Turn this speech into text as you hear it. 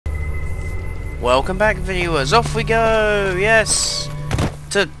Welcome back, viewers. Off we go. Yes,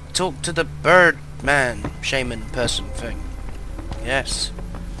 to talk to the bird man, shaman person thing. Yes,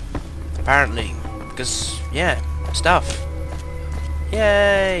 apparently, because yeah, stuff.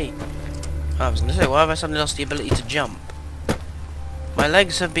 Yay! I was gonna say, why have I suddenly lost the ability to jump? My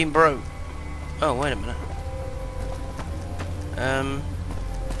legs have been broke. Oh, wait a minute.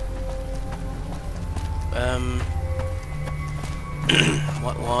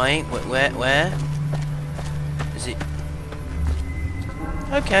 What? Why? Where? Is it?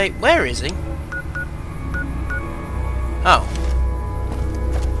 Okay, where is he? Oh.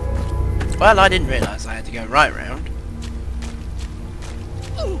 Well, I didn't realise I had to go right round.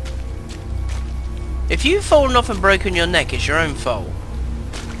 If you've fallen off and broken your neck, it's your own fault.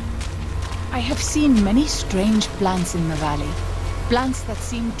 I have seen many strange plants in the valley. Plants that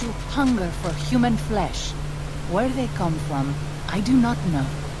seem to hunger for human flesh. Where they come from, I do not know.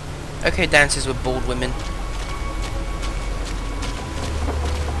 Okay, dances with bald women.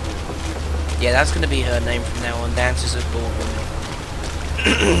 Yeah, that's going to be her name from now on, Dances with Bald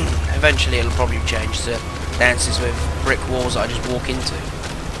Women. Eventually it'll probably change to Dances with Brick Walls that I just walk into.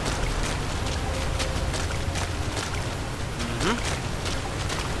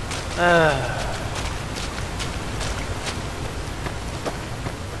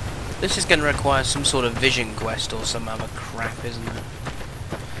 This is going to require some sort of vision quest or some other crap, isn't it?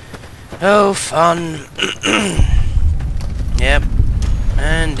 Oh, fun. Yep.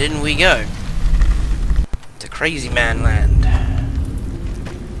 And in we go. To Crazy Man Land.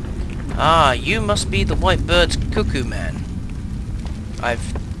 Ah, you must be the White Bird's Cuckoo Man.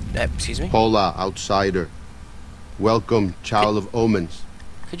 Excuse me? Hola, outsider. Welcome, child of omens.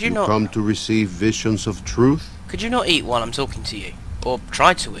 Could you not... come to receive visions of truth? Could you not eat while I'm talking to you? Or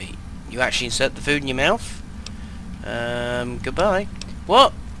try to eat? You actually insert the food in your mouth? Goodbye.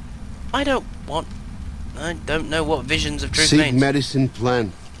 What? I don't know what visions of truth Seek means. medicine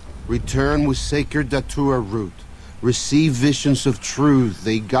plant. Return with sacred datura root. Receive visions of truth.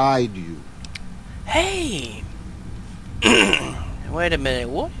 They guide you. Hey! Wait a minute.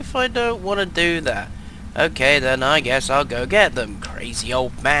 What if I don't want to do that? Okay, then I guess I'll go get them. Crazy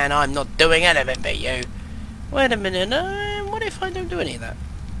old man, I'm not doing anything but you. Wait a minute. What if I don't do any of that?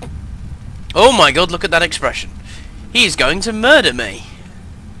 Oh my god, look at that expression. He's going to murder me.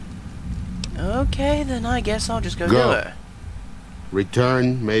 Okay, then I guess I'll just go do it.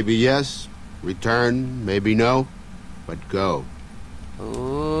 Return, maybe yes. Return, maybe no. But go.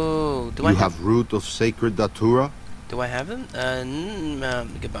 Ooh, you have root of sacred datura? Do I have them?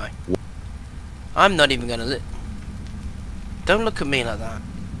 Goodbye. I'm not even gonna Don't look at me like that.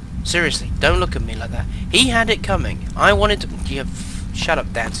 Seriously, don't look at me like that. He had it coming. I wanted to... Shut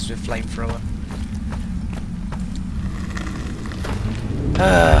up, Dances with Flamethrower.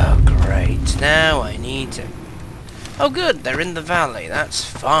 Oh, great. Now I need to... Oh, good. They're in the valley. That's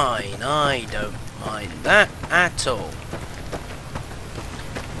fine. I don't mind that at all.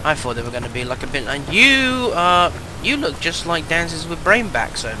 I thought they were going to be like a bit... And you look just like Dances with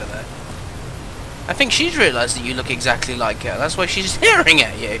Brainbacks over there. I think she's realised that you look exactly like her. That's why she's staring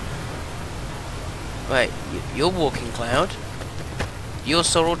at you. Wait, you're Walking Cloud. You're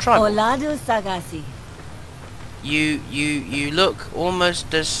Sorrel Tribal. Olado Sagasi. You look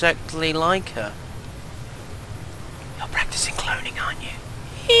almost exactly like her. You're practicing cloning, aren't you?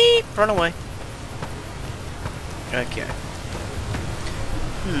 Heep, run away. Okay.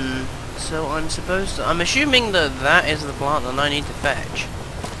 So I'm supposed to... I'm assuming that that is the plant that I need to fetch.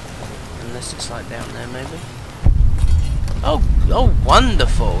 Unless it's like down there, maybe. Oh,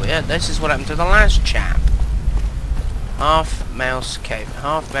 wonderful. Yeah, this is what happened to the last chap. Half mouse cave.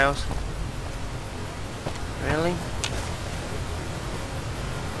 Half mouse. Really?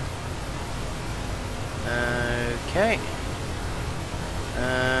 Okay.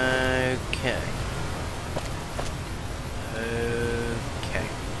 Okay. Okay.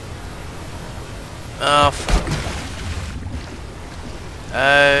 Oh, fuck.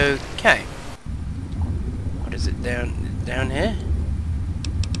 Okay. What is it down here?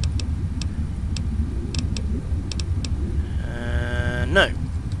 No.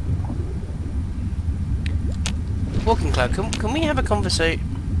 Walking Cloud, can we have a conversation?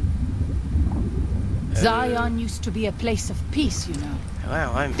 Zion used to be a place of peace, you know.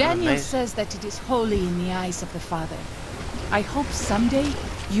 Wow, I'm Daniel amazed. says that it is holy in the eyes of the Father. I hope someday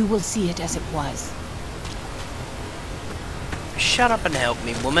you will see it as it was. Shut up and help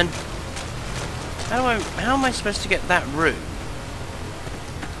me, woman. How am I supposed to get that route?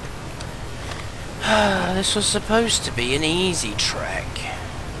 This was supposed to be an easy trek.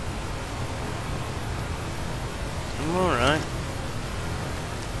 Alright.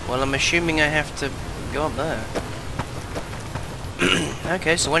 Well, I'm assuming I have to go up there.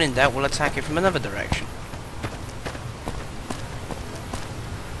 Okay, so when in doubt, we'll attack it from another direction.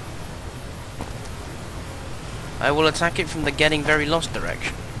 I will attack it from the getting very lost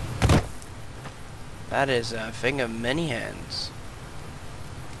direction. That is a thing of many hands.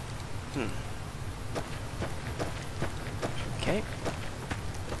 Okay.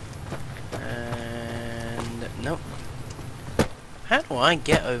 And nope. How do I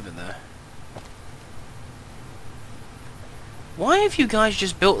get over there? Why have you guys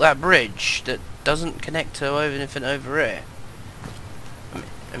just built that bridge that doesn't connect to anything over here?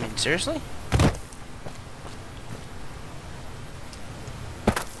 I mean, seriously?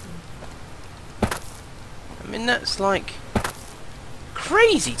 I mean, that's like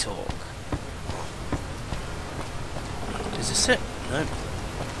crazy talk. Is this it? No.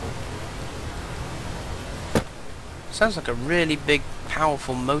 Sounds like a really big,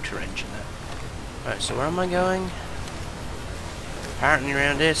 powerful motor engine there. Right, so where am I going? Apparently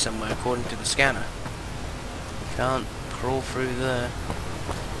around here somewhere, according to the scanner. Can't crawl through there.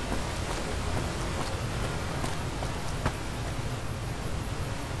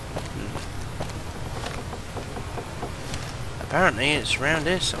 Apparently it's around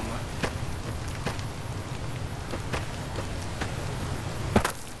here somewhere.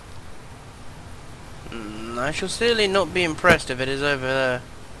 I shall certainly not be impressed if it is over there.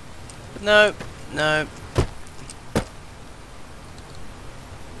 No, no.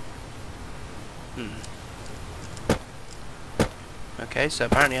 Okay, so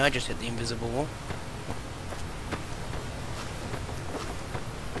apparently I just hit the invisible wall.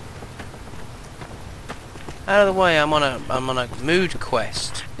 Out of the way, I'm on a mood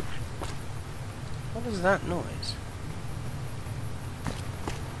quest. What is that noise?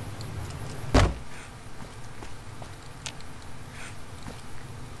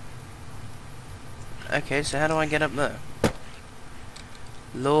 Okay, so how do I get up there?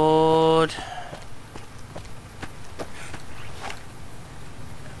 Lord.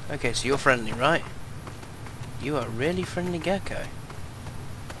 Okay, so you're friendly, right? You are a really friendly gecko.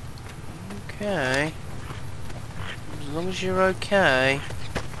 Okay. As long as you're okay,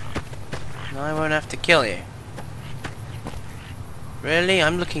 I won't have to kill you. Really?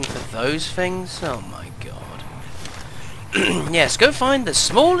 I'm looking for those things? Oh my god. Yes, go find the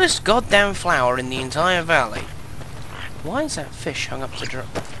smallest goddamn flower in the entire valley. Why is that fish hung up to dry?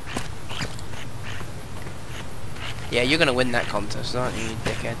 Yeah, you're gonna win that contest, aren't you,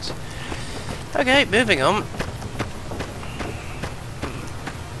 dickheads? Okay, moving on.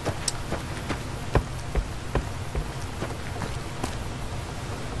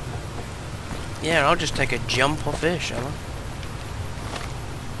 Yeah, I'll just take a jump off here, shall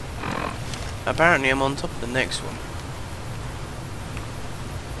I? Apparently I'm on top of the next one.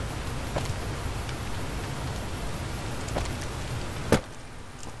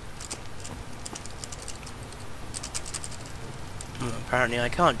 Apparently I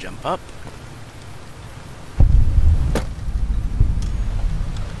can't jump up.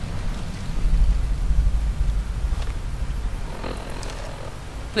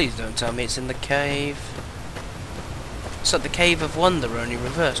 Please don't tell me it's in the cave. It's like the Cave of Wonder, only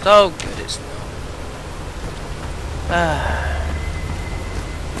reversed. Oh, good, it's not.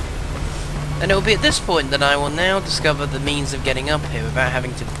 And it will be at this point that I will now discover the means of getting up here without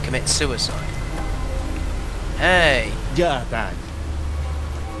having to commit suicide. Hey! Yeah, Dad.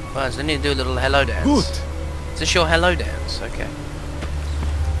 Well, so I need to do a little hello dance. Good. Is this your hello dance? Okay.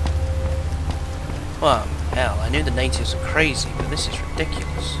 Well, hell, I knew the natives were crazy, but this is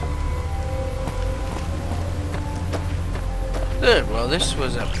ridiculous. Good, well this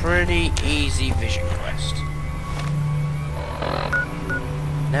was a pretty easy vision quest.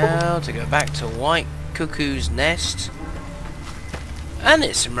 Now to go back to White Cuckoo's nest. And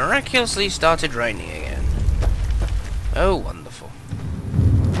it's miraculously started raining again. Oh, wonderful.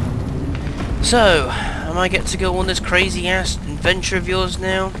 So, am I get to go on this crazy ass adventure of yours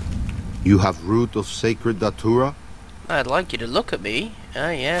now? You have root of sacred datura? I'd like you to look at me.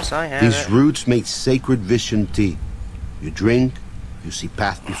 Yes, I have These it. roots make sacred vision tea. You drink, you see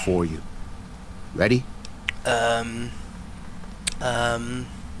path before you. Ready?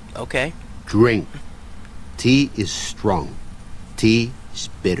 Okay. Drink. Tea is strong. Tea is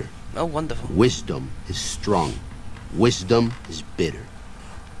bitter. Oh, wonderful. Wisdom is strong. Wisdom is bitter.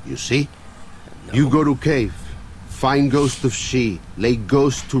 You see? No. You go to cave. Find ghost of she. Lay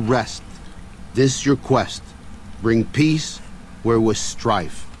ghost to rest. This your quest. Bring peace where was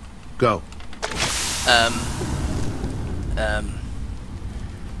strife. Go.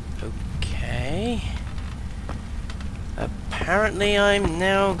 Okay. apparently I'm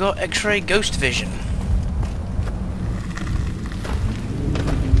now got X-ray ghost vision.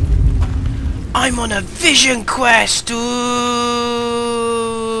 I'm on a vision quest! Ooh!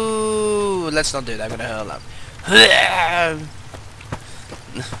 Let's not do that, I'm gonna hurl up.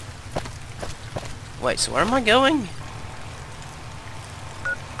 Wait, so where am I going?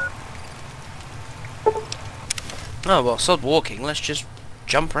 Oh, well, sod walking, let's just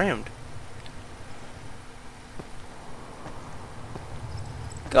jump around.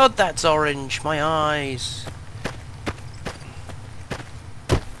 God, that's orange, my eyes.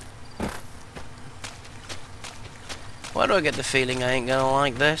 Why do I get the feeling I ain't gonna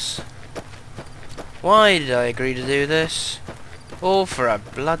like this? Why did I agree to do this? All for a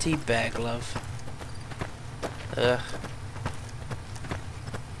bloody bear glove. Ugh.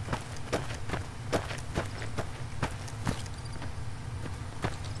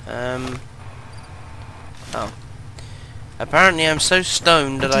 Oh. Apparently I'm so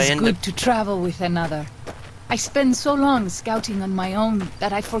stoned that I end up... It is good to travel with another. I spend so long scouting on my own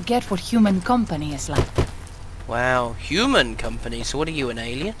that I forget what human company is like. Wow, human company? So what are you, an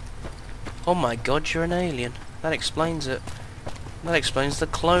alien? Oh my god, you're an alien. That explains it. That explains the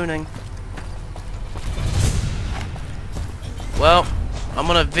cloning. Well, I'm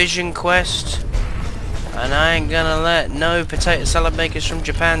on a vision quest, and I ain't gonna let no potato salad makers from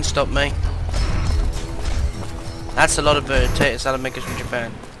Japan stop me. That's a lot of potato salad makers from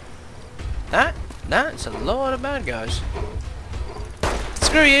Japan. That's a lot of bad guys.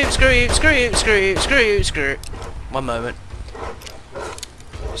 Screw you, screw you, screw you, screw you, screw you, screw you. One moment.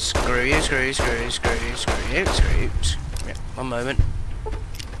 Screw you, screw you, screw you, screw you, screw you, screw you. Yeah, one moment.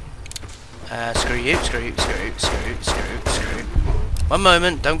 Screw you, screw you, screw you, screw you, screw you, screw you. One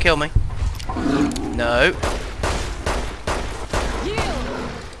moment, don't kill me. No.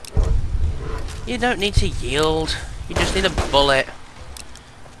 You don't need to yield. You just need a bullet.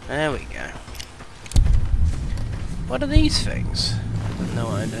 There we go. What are these things? No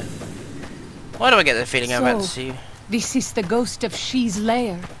idea. Why do I get the feeling I'm about to see you? This is the ghost of She's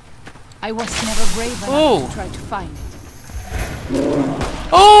lair. I was never brave enough to try to find it.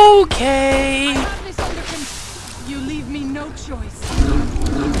 Okay. I have this under control. You leave me no choice.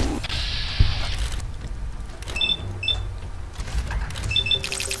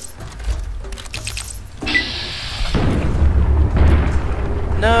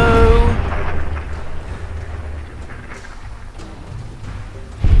 No.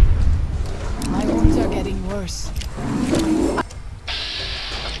 My wounds are getting worse.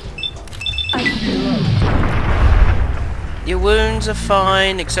 Your wounds are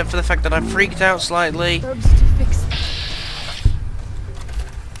fine, except for the fact that I freaked out slightly. Herbs to fix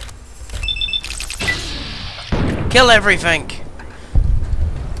it. Kill everything.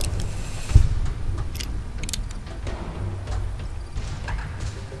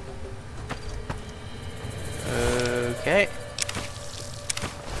 Okay.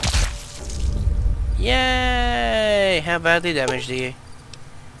 Yay! How badly damaged are you?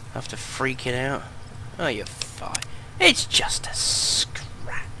 After freaking out? Oh, you're fine. It's just a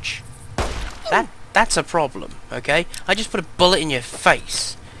scratch. That's a problem, okay? I just put a bullet in your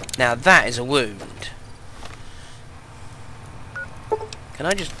face. Now that is a wound. Can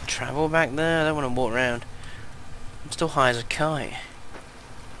I just travel back there? I don't want to walk around. I'm still high as a kite.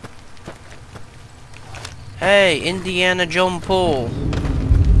 Hey, Indiana John Paul.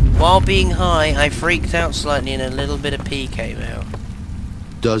 While being high, I freaked out slightly and a little bit of pee came out.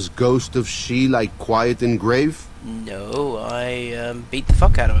 Does Ghost of She like quiet and grave? No, I beat the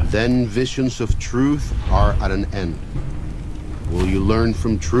fuck out of her. Then visions of truth are at an end. Will you learn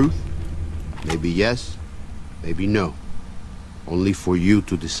from truth? Maybe yes, maybe no. Only for you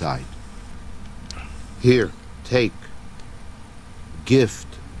to decide. Here, take. Gift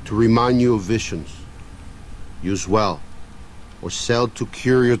to remind you of visions. Use well, or sell to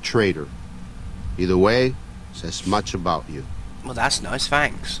curious trader. Either way, says much about you. Well, that's nice,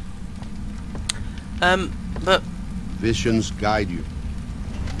 thanks. But... Visions guide you.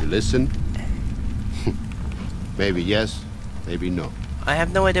 You listen? Maybe yes, maybe no. I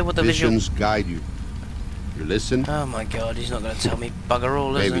have no idea what the Visions guide you. You listen? Oh my god, he's not going to tell me bugger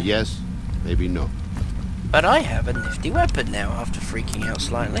all, is he? Maybe yes, maybe no. But I have a nifty weapon now after freaking out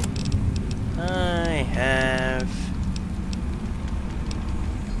slightly. I have...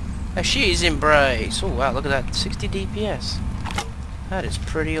 a She's Embrace. Oh wow, look at that, 60 DPS. That is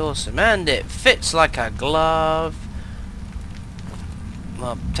pretty awesome. And it fits like a glove.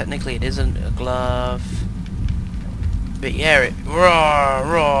 Well, technically it isn't a glove. But yeah, it... Roar,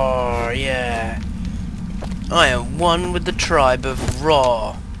 roar, yeah. I am one with the tribe of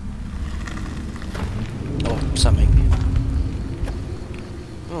Raw. Or something.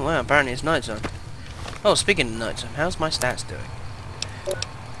 Oh wow, apparently it's nighttime. Oh, speaking of nighttime, how's my stats doing?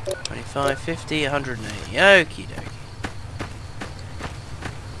 25, 50, 180. Okie dokie.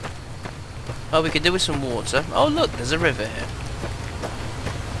 Oh, we could do with some water. Oh look, there's a river here.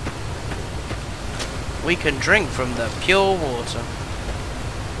 We can drink from the pure water.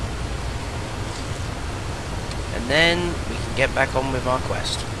 And then we can get back on with our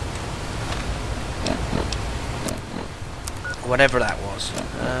quest. Whatever that was.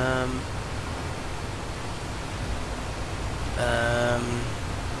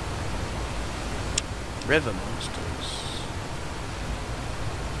 River monsters.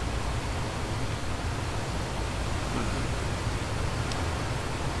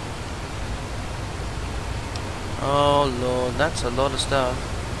 Oh lord, that's a lot of stuff.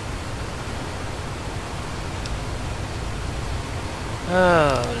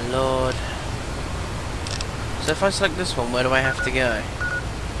 Oh lord. So if I select this one, where do I have to go?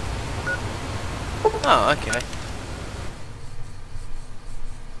 Oh, okay.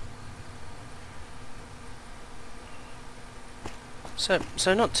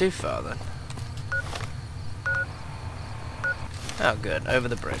 So not too far then. Oh good, over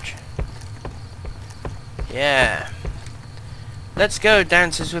the bridge. Yeah. Let's go,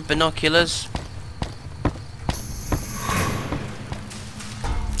 dancers with binoculars.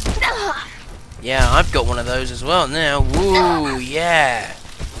 Yeah, I've got one of those as well now. Woo, yeah.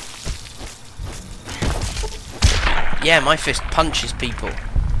 Yeah, my fist punches people.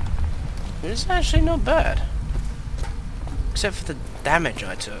 It's actually not bad. Except for the damage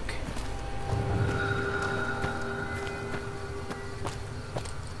I took.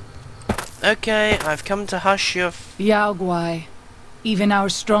 Okay, I've come to hush your Yao Guai. Even our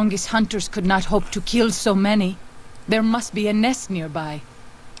strongest hunters could not hope to kill so many. There must be a nest nearby.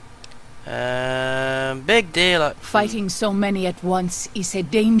 Big deal. Fighting so many at once is a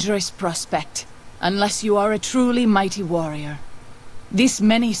dangerous prospect, unless you are a truly mighty warrior. This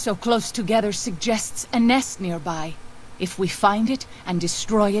many so close together suggests a nest nearby. If we find it and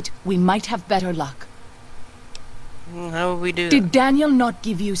destroy it, we might have better luck. How will we do that? Did Daniel not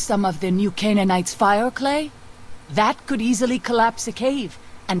give you some of the new Canaanites' fire clay? That could easily collapse a cave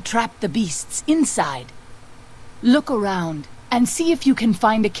and trap the beasts inside. Look around and see if you can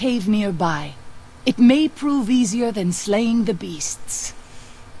find a cave nearby. It may prove easier than slaying the beasts.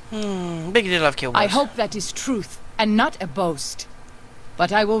 Big deal, I've killed I once. hope that is truth and not a boast.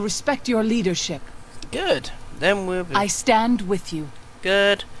 But I will respect your leadership. Good. Then we'll be... I stand with you.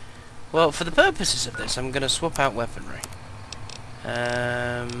 Good. Well, for the purposes of this, I'm going to swap out weaponry.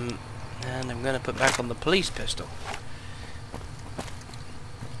 And I'm going to put back on the police pistol.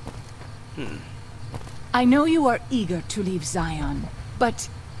 I know you are eager to leave Zion, but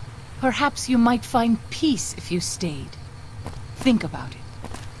perhaps you might find peace if you stayed. Think about it.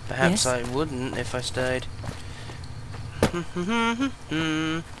 Perhaps Yes? I wouldn't if I stayed.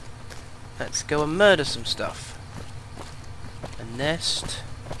 Let's go and murder some stuff. A nest.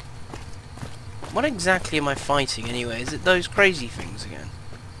 What exactly am I fighting anyway? Is it those crazy things again?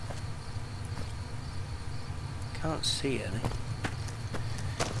 Can't see any.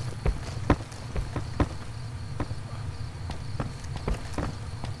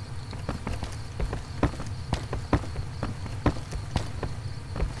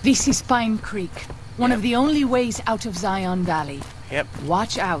 This is Pine Creek, one of the only ways out of Zion Valley. Yep.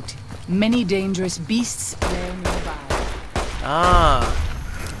 Watch out. Many dangerous beasts there nearby. Ah,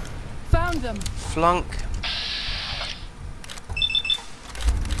 Found them. flunk.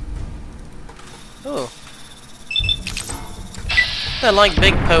 Oh. They're like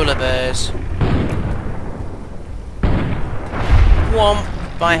big polar bears. Womp.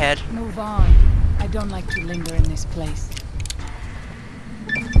 By head. Move on. I don't like to linger in this place.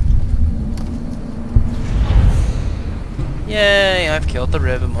 Yay, I've killed the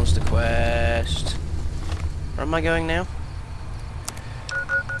river monster quest. Where am I going now?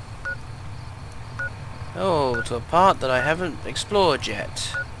 Oh, to a part that I haven't explored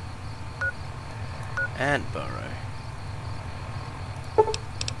yet. Ant burrow.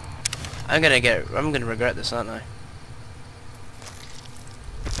 I'm gonna regret this, aren't I?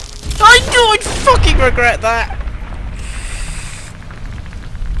 I'd fucking regret that!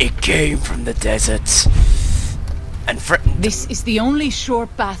 It came from the desert. And threatened. This is the only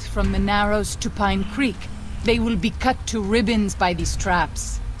short path from the Narrows to Pine Creek. They will be cut to ribbons by these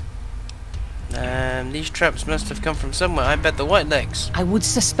traps. These traps must have come from somewhere. I bet the White Legs. I would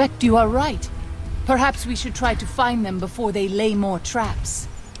suspect you are right. Perhaps we should try to find them before they lay more traps.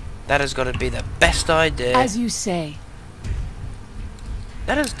 That has got to be the best idea. As you say.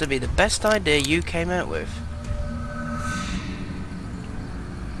 That has to be the best idea you came out with.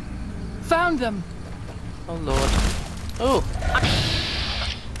 found them. Oh lord. Oh.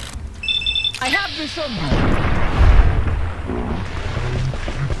 I have this on.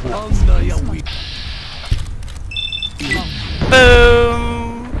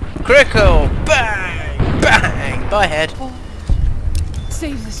 Boom! Critical! Bang! Bang! Bye, head.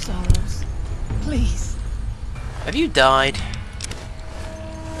 Save the sorrows, please. Have you died?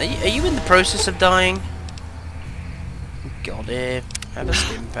 Are you in the process of dying? Got it. Have a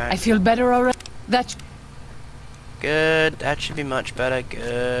stim pack. I feel better already. That. Good. That should be much better.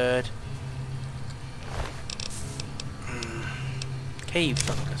 Good. Cave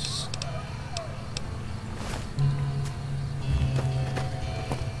fungus.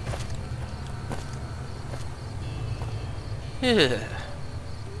 Yeah.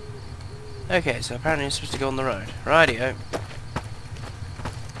 Okay, so apparently I'm supposed to go on the road. Rightio.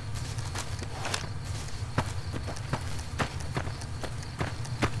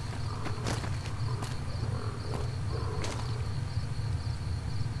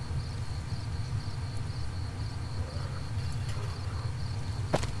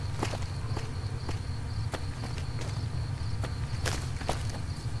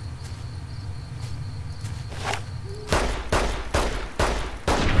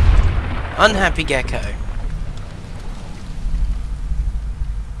 Unhappy gecko.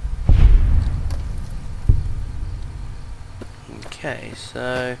 Okay,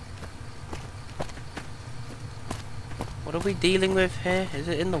 so what are we dealing with here? Is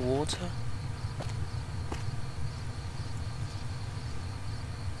it in the water?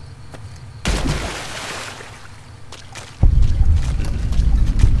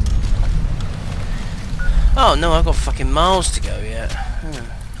 Oh no, I've got fucking miles to go yet.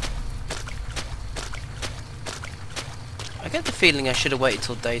 I get the feeling I should have waited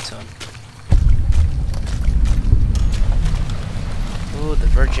till daytime. Ooh, the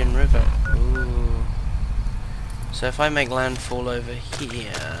Virgin River. Ooh. So if I make landfall over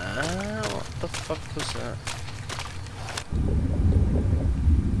here... What the fuck was that?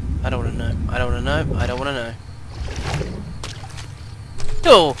 I don't wanna know. I don't wanna know. I don't wanna know.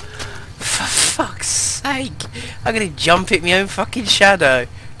 Oh! For fuck's sake! I'm gonna jump at my own fucking shadow.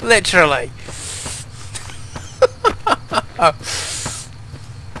 Literally.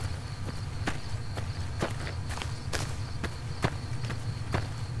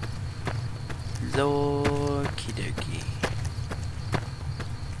 Okie dokie.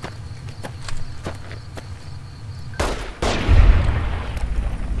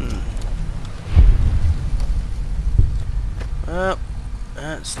 Well,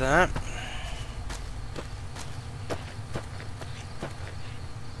 that's that.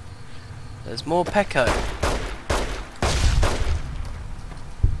 There's more Pecco.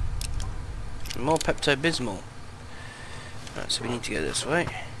 More Pepto-Bismol. Right, so we need to go this way.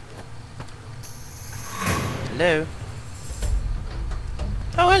 Hello?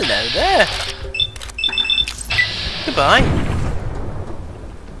 Oh, hello there! Goodbye!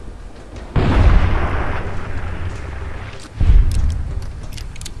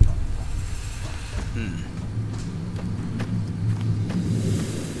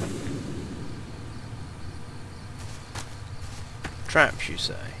 Traps, you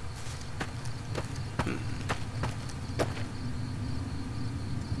say?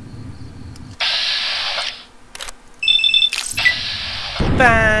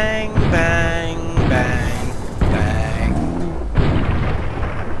 Bang, bang, bang, bang.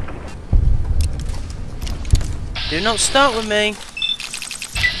 Do not start with me.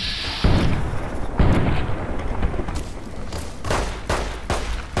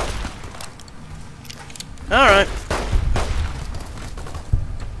 Alright.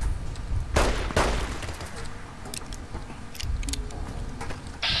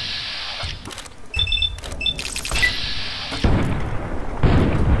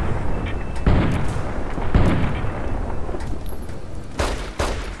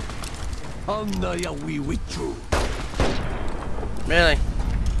 Really?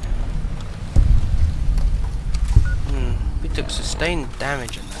 We took sustained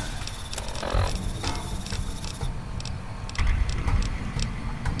damage in that.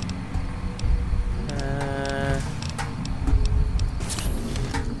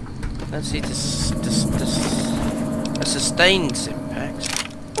 Let's see this a sustained impact.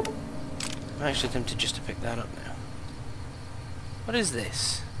 I'm actually tempted just to pick that up now. What is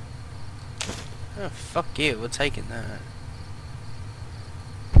this? Oh, fuck you, we're taking that.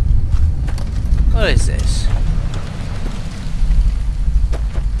 What is this?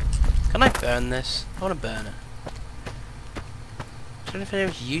 Can I burn this? I want to burn it. Is there anything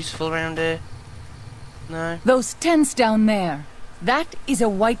else useful around here? No? Those tents down there. That is a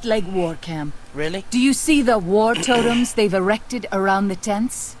White Leg war camp. Really? Do you see the war totems they've erected around the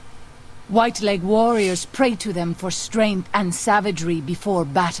tents? White Leg warriors pray to them for strength and savagery before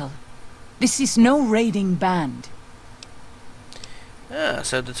battle. This is no raiding band. Ah,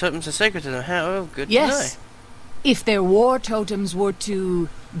 so the totems are sacred to them. How? Oh, good to Yes. If their war totems were to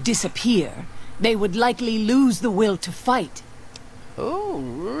disappear, they would likely lose the will to fight. know. Oh,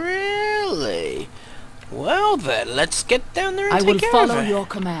 really? Well then, let's get down there and I take will care follow of it. your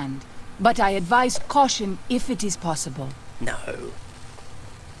command, but I advise caution if it is possible. No.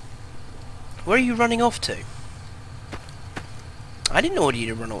 Where are you running off to? I didn't order you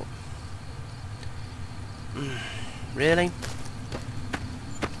to run off. Really?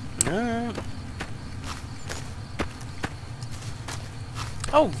 No.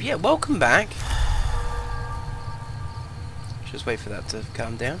 Oh, yeah, welcome back. Just wait for that to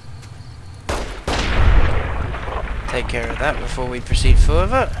calm down. Take care of that before we proceed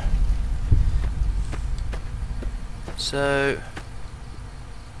further. So...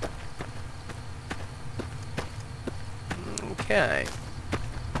 Okay.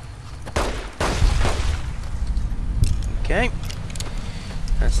 Okay.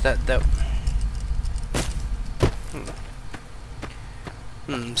 That's that though.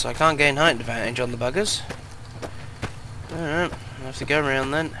 So I can't gain height advantage on the buggers. Alright, I'll have to go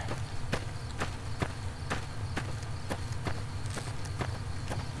around then.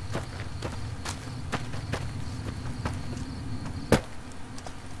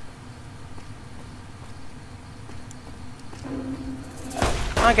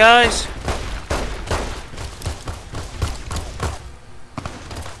 Hi guys!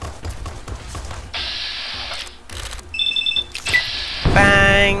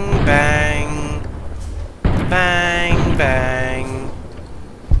 Bang, bang, bang, bang.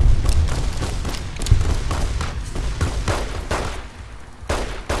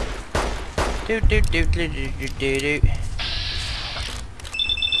 Do do do do do do do do.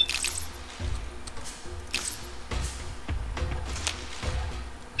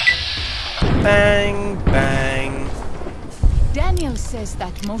 Bang, bang. Daniel says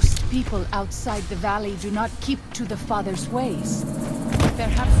that most people outside the valley do not keep to the Father's ways.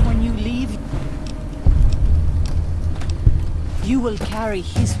 Perhaps when you leave, you will carry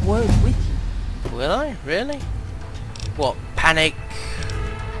his word with you. Will I? Really? What? Panic?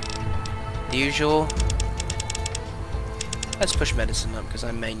 The usual? Let's push medicine up because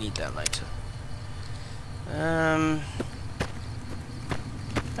I may need that later.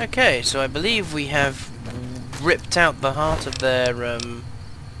 Okay, so I believe we have ripped out the heart of their,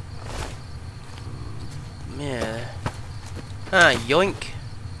 yeah. Ah, yoink.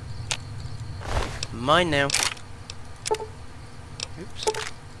 Mine now. Oops.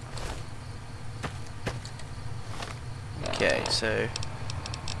 Okay, so...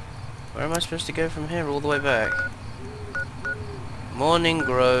 where am I supposed to go from here? All the way back? Morning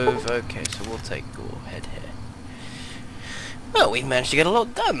Grove. Okay, so we'll head here. Well, we've managed to get a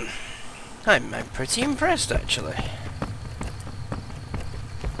lot done. I'm pretty impressed, actually.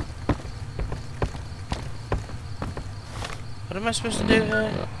 What am I supposed to do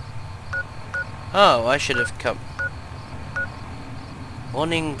here? Oh, I should have come...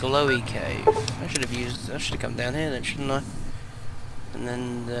 Morning Glowy Cave. I should have come down here then, shouldn't I? And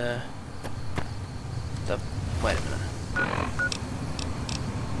then, wait a minute.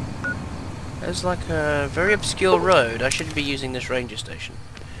 There's like a very obscure road. I should be using this ranger station.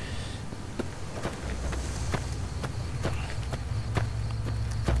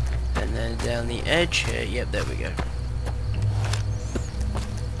 And then down the edge here. Yep, there we go.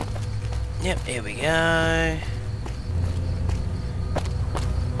 Yep, here we go.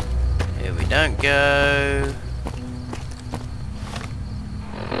 Here we don't go.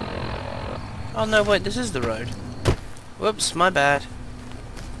 Oh no, wait, this is the road. Whoops, my bad.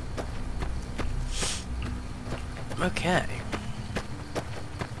 Okay.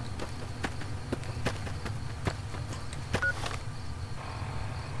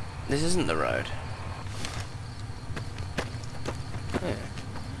 This isn't the road. Yeah.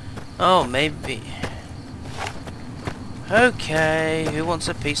 Oh, maybe. Okay, who wants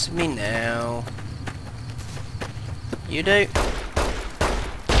a piece of me now? You do?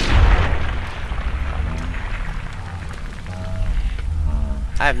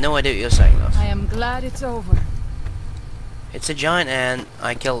 I have no idea what you're saying, though. I am glad it's over. It's a giant ant.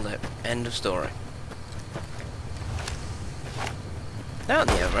 I killed it. End of story. Down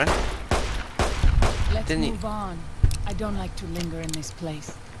the other end. Let's Didn't you- move on. I don't like to linger in this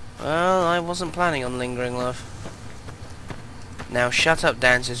place. Well, I wasn't planning on lingering, love. Now shut up,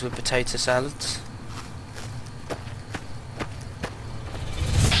 dances with potato salads.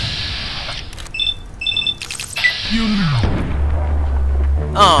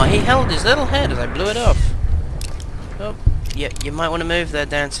 Oh, he held his little head as I blew it off. Oh, yeah, you might want to move there,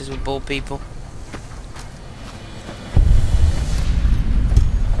 dances with bald people.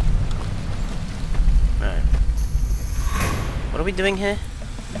 Right. What are we doing here?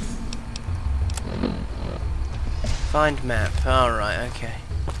 Find map. Alright, okay.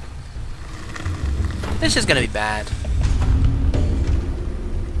 This is gonna be bad.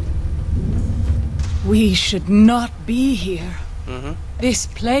 We should not be here. Mm-hmm. This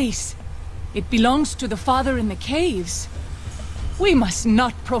place, it belongs to the Father in the caves. We must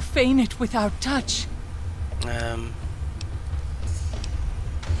not profane it with our touch.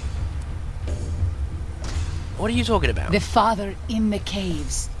 What are you talking about? The Father in the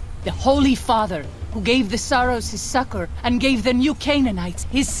caves. The Holy Father, who gave the Sorrows his succor and gave the new Canaanites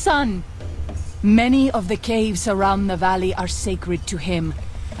his son. Many of the caves around the valley are sacred to him,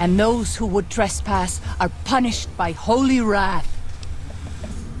 and those who would trespass are punished by holy wrath.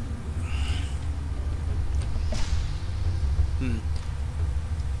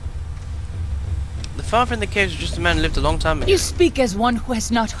 The Father in the caves was just a man who lived a long time ago. You speak as one who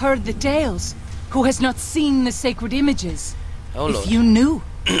has not heard the tales, who has not seen the sacred images. Oh, Lord. If you knew,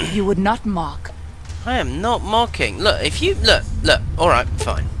 you would not mock. I am not mocking. Look, if you... Look. Alright,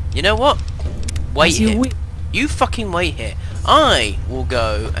 fine. You know what? Wait here. You fucking wait here. I will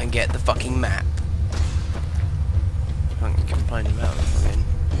go and get the fucking map. I'm complaining about the fucking...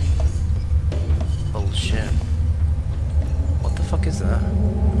 bullshit. What the fuck is that?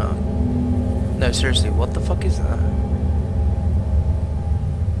 Oh. No, seriously, what the fuck is that?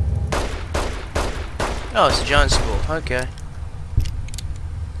 Oh, it's a giant spore. Okay.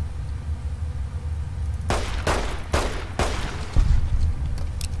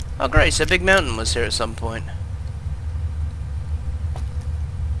 Oh great, so Big Mountain was here at some point.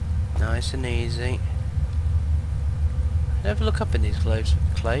 Nice and easy. Never look up in these claves.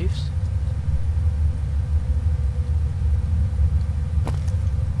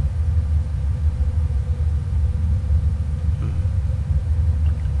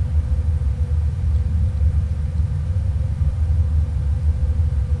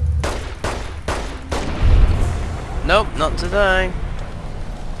 Nope, not today.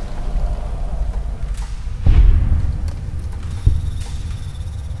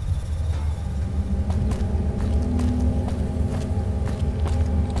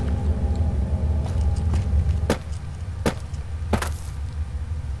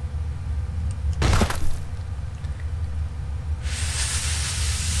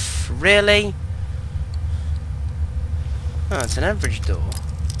 Really? Oh, it's an average door.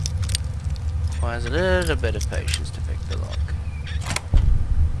 Requires a little bit of patience to pick the lock.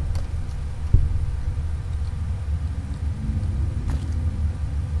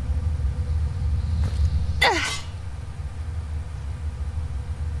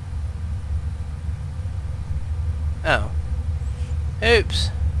 Oh. Oops.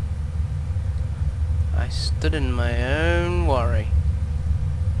 I stood in my own worry.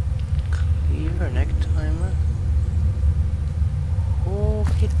 Cleaver neck timer.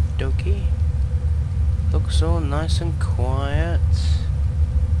 Okie dokie. Looks all nice and quiet.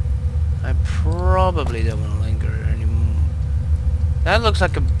 I probably don't want to linger here anymore. That looks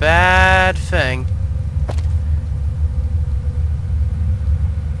like a bad thing.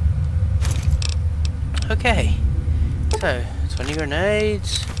 Okay. So, 20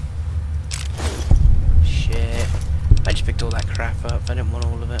 grenades. Shit. I just picked all that crap up. I didn't want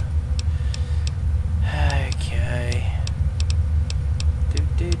all of it. Okay.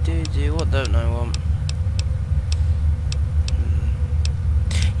 What don't I want?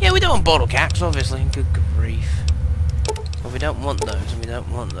 Yeah, we don't want bottle caps, obviously. Good grief. Well, we don't want those, and we don't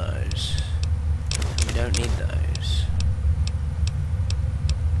want those. And we don't need those.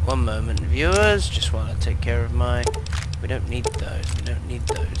 One moment, viewers. Just while I take care of my... We don't need those. We don't need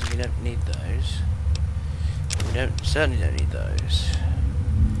those. We don't need those. We certainly don't need those.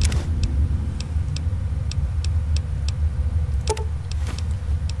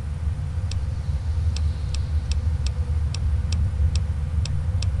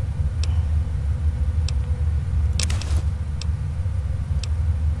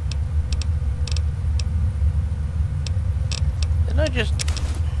 I just...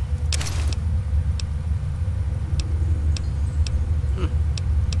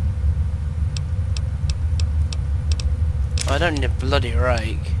 I don't need a bloody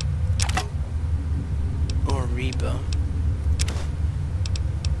rake. Or a reaper.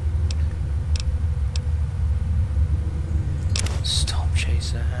 Storm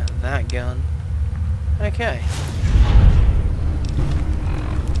chaser, that gun. Okay.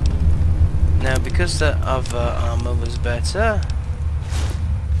 Now, because the other armor was better.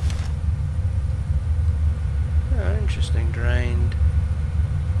 Oh, interesting. Drained.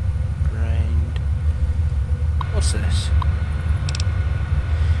 Drained. What's this?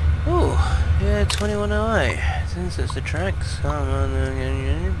 Oh, yeah, 2108. Since it's the tracks, I'm on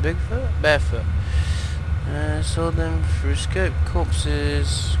Bigfoot, barefoot. Saw them through scope,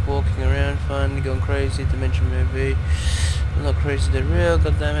 corpses walking around, finally gone crazy. Dimension movie. I'm not crazy, they're real.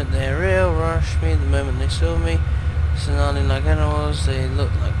 God damn it, they're real. Rushed me the moment they saw me. Snarling like animals, they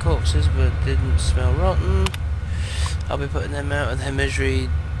looked like corpses, but didn't smell rotten. I'll be putting them out of their misery,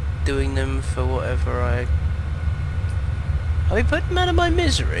 doing them for whatever I'll be putting them out of my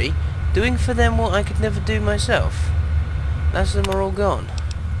misery, doing for them what I could never do myself. That's them are all gone.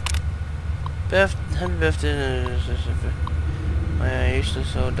 Happy birthday. My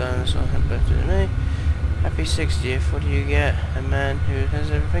useless old dinosaur, happy birthday to me. Happy 60th, what do you get? A man who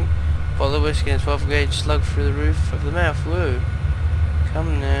has everything? Bottle of whiskey and 12 gauge slug through the roof of the mouth, woo.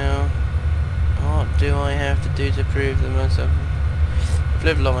 Come now. What do I have to do to prove that myself? I've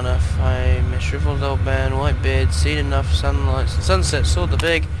lived long enough. I'm a shriveled old man, white beard, seen enough sunlights and sunsets, saw the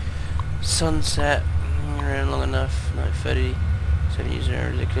big sunset around long enough. 9:30, 7 years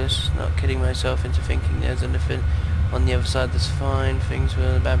are ridiculous. Not kidding myself into thinking there's anything on the other side that's fine. Things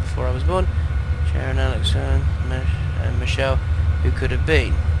were bad before I was born. Sharon, Alex, and Michelle, who could have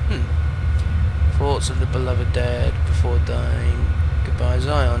been? Thoughts of the beloved dad before dying. Goodbye,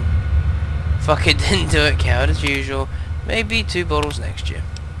 Zion. Fuck it, didn't do it, coward as usual. Maybe 2 bottles next year.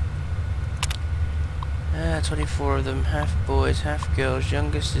 24 of them, half boys, half girls.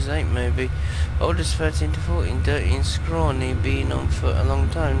 Youngest is 8 maybe. Oldest 13 to 14, dirty and scrawny, been on foot a long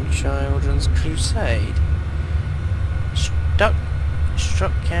time. Children's crusade.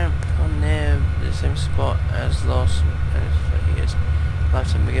 Struck camp on the same spot as last 30 years.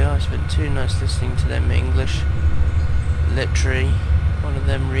 Lifetime ago, I spent 2 nights listening to them English literary. One of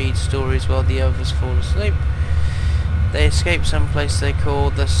them reads stories while the others fall asleep. They escaped someplace they call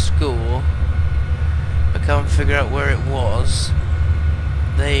the school, but can't figure out where it was.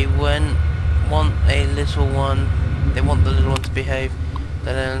 They want the little one to behave.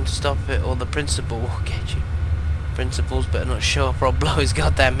 They don't stop it, or the principal will get you. Principal's better not show up or I'll blow his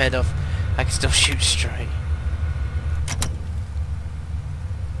goddamn head off. I can still shoot straight.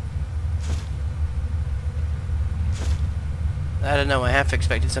 I don't know, I half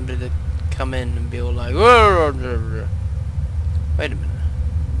expected somebody to come in and be all like, whoa. Wait a minute.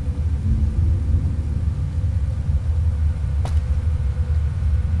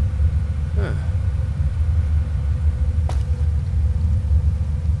 Huh.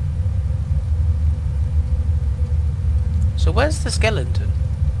 So where's the skeleton?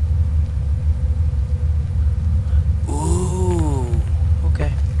 Ooh,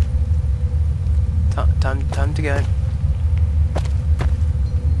 okay. Time to go.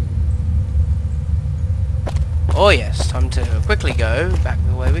 Oh yes, time to quickly go back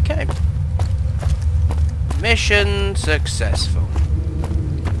the way we came. Mission successful.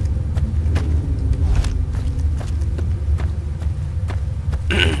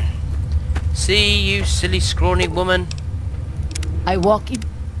 See, you silly scrawny woman. I walk in.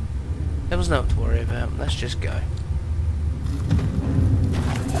 There was nothing to worry about. Let's just go.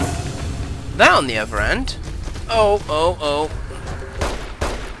 That, on the other hand. Oh.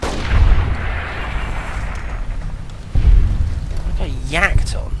 I got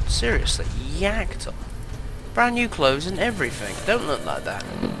yacked on. Seriously, yacked on. Brand new clothes and everything. Don't look like that.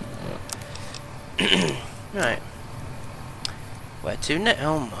 Right. Where to now?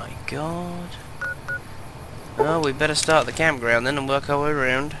 Oh my god. Oh, we better start at the campground then and work our way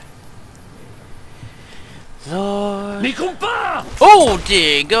around. Lord. Oh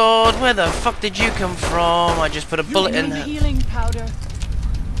dear god, where the fuck did you come from? I just put a bullet in there. Healing powder.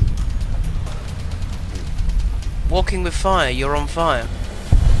 Walking with fire, you're on fire.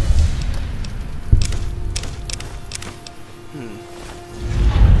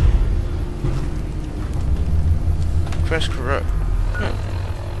 Press correct.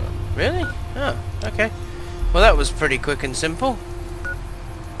 Really? Oh, okay. Well, that was pretty quick and simple.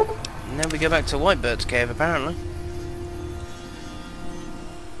 And then we go back to Whitebird's cave, apparently.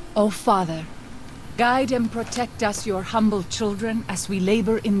 O Father, guide and protect us, your humble children, as we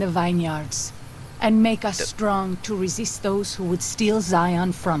labor in the vineyards, and make us strong to resist those who would steal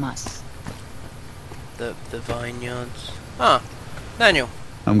Zion from us. The vineyards. Ah, Daniel.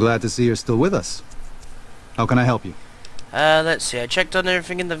 I'm glad to see you're still with us. How can I help you? Let's see. I checked on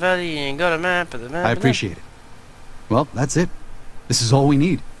everything in the valley and got a map of the map. I appreciate it. Well, that's it. This is all we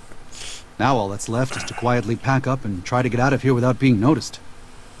need. Now all that's left is to quietly pack up and try to get out of here without being noticed.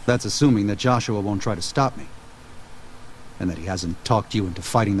 That's assuming that Joshua won't try to stop me. And that he hasn't talked you into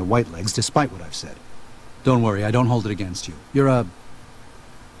fighting the Whitelegs despite what I've said. Don't worry, I don't hold it against you. You're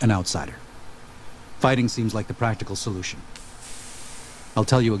an outsider. Fighting seems like the practical solution. I'll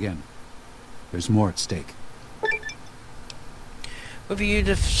tell you again. There's more at stake. Whether you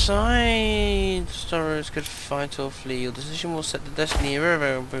decide Staros could fight or flee, your decision will set the destiny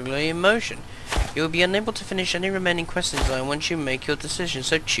irrevocably in motion. You will be unable to finish any remaining quests in Zion once you make your decision,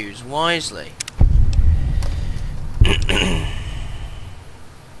 so choose wisely.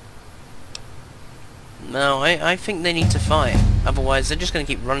 No, I think they need to fight. Otherwise, they're just going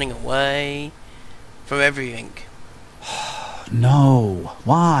to keep running away from everything. No.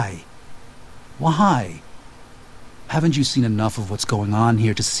 Why? Why? Haven't you seen enough of what's going on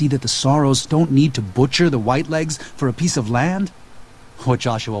here to see that the Sorrows don't need to butcher the Whitelegs for a piece of land? What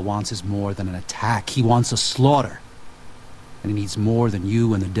Joshua wants is more than an attack. He wants a slaughter. And he needs more than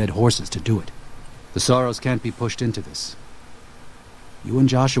you and the dead horses to do it. The Sorrows can't be pushed into this. You and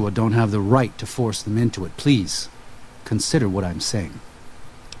Joshua don't have the right to force them into it. Please, consider what I'm saying.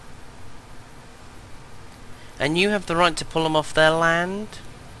 And you have the right to pull them off their land?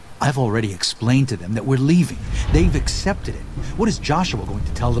 I've already explained to them that we're leaving. They've accepted it. What is Joshua going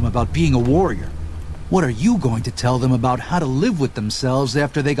to tell them about being a warrior? What are you going to tell them about how to live with themselves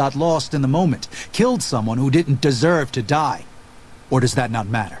after they got lost in the moment, killed someone who didn't deserve to die? Or does that not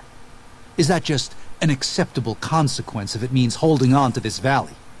matter? Is that just an acceptable consequence if it means holding on to this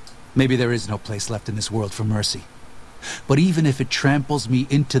valley? Maybe there is no place left in this world for mercy. But even if it tramples me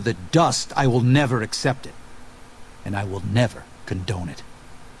into the dust, I will never accept it. And I will never condone it.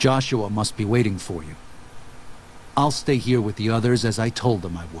 Joshua must be waiting for you. I'll stay here with the others as I told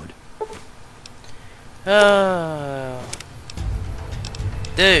them I would. Oh.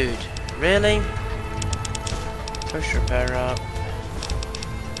 Dude, really? Push repair up.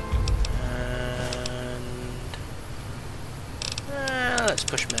 And... let's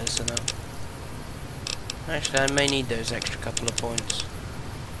push medicine up. Actually, I may need those extra couple of points.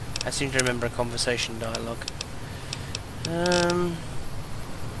 I seem to remember a conversation dialogue.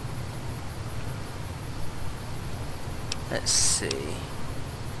 Let's see.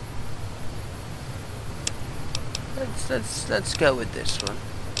 Let's go with this one.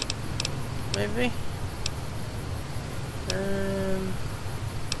 Maybe.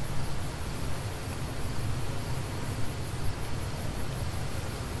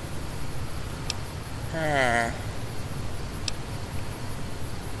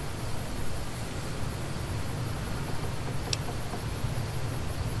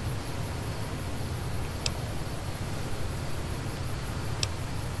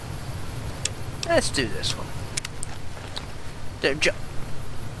 Let's do this one.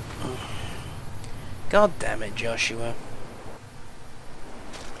 God damn it, Joshua.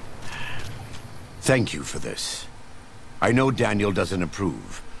 Thank you for this. I know Daniel doesn't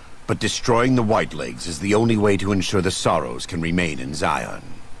approve, but destroying the Whitelegs is the only way to ensure the Sorrows can remain in Zion.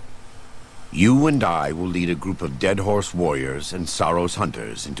 You and I will lead a group of Dead Horse warriors and Sorrows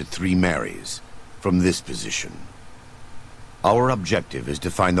hunters into 3 Marys from this position. Our objective is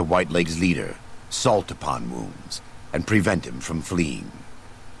to find the Whitelegs leader, Salt upon Wounds, and prevent him from fleeing.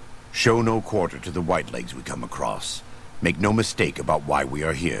 Show no quarter to the Whitelegs we come across. Make no mistake about why we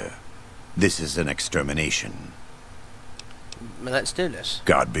are here. This is an extermination. Well, let's do this.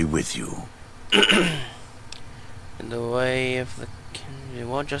 God be with you. In the way of the...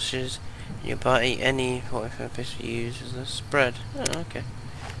 What justice in your party, any purpose you use is the spread. Oh, okay.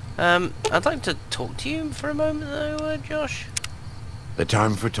 I'd like to talk to you for a moment though, Josh. The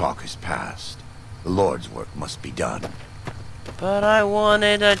time for talk has passed. The Lord's work must be done. But I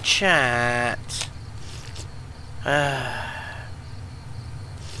wanted a chat.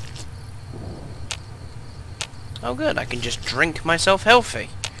 Oh good, I can just drink myself healthy.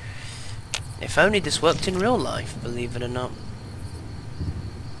 If only this worked in real life, believe it or not.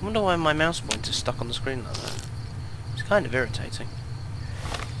 I wonder why my mouse pointer's stuck on the screen like that. It's kind of irritating.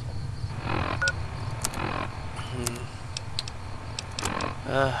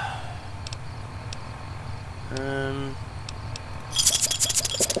 Alright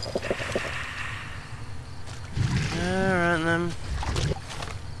then.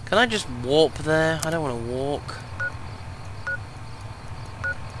 Can I just warp there? I don't want to walk.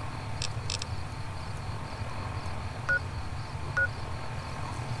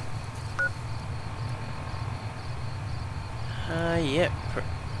 Yep.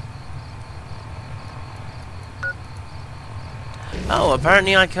 Oh,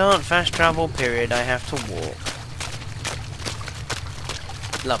 apparently I can't fast travel, period. I have to walk.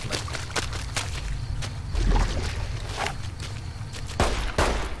 Lovely.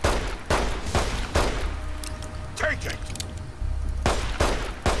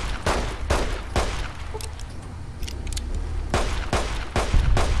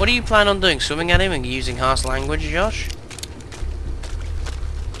 do you plan on doing? Swimming at him and using harsh language, Josh?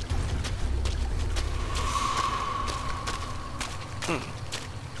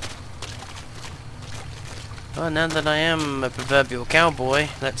 Well, now that I am a proverbial cowboy,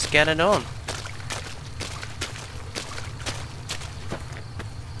 let's get it on.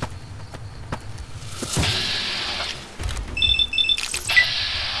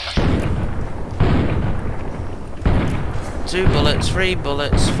 Two bullets, 3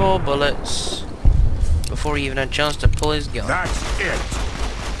 bullets, 4 bullets, before he even had a chance to pull his gun. That's it.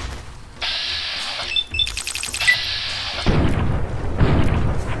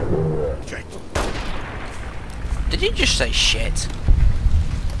 Okay. Did you just say shit?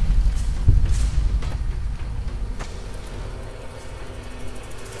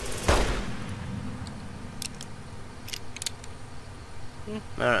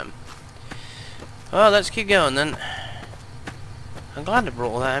 Alright. Well, let's keep going then. I'm glad I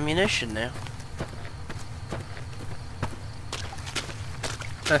brought all that ammunition now.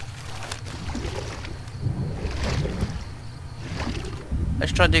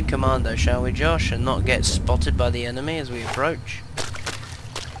 Let's try to do commando, shall we, Josh, and not get spotted by the enemy as we approach.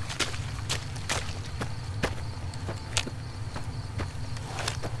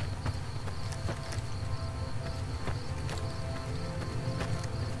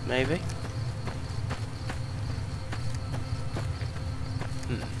 Maybe.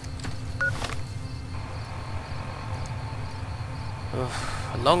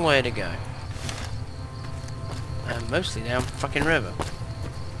 A long way to go. And mostly down fucking river.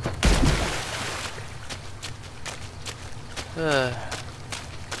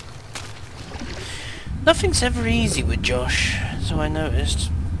 Nothing's ever easy with Josh, so I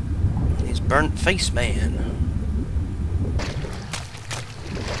noticed. He's burnt face man.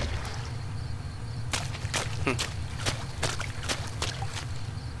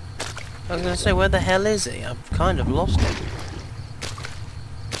 I was gonna say, where the hell is he? I've kind of lost him.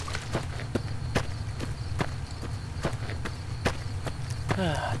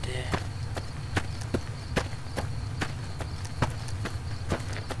 Ah, dear.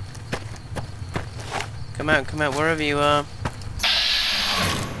 Come out, wherever you are.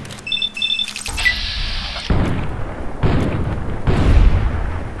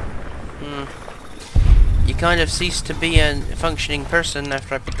 You kind of ceased to be a functioning person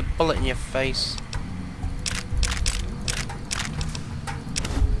after I put the bullet in your face.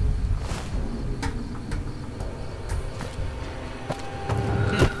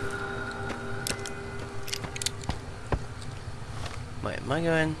 Wait, am I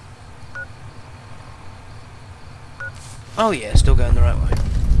going? Oh yeah, still going the right way.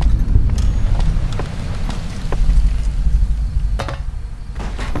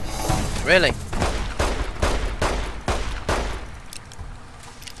 Really?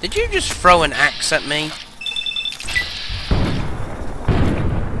 Did you just throw an axe at me?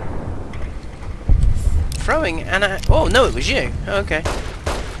 Throwing an axe? Oh no, it was you. Okay.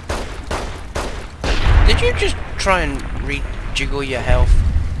 Did you just try and rejiggle your health?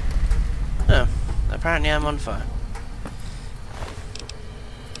 Oh, apparently I'm on fire.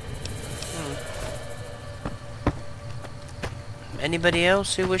 Anybody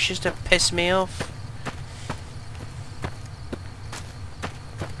else who wishes to piss me off?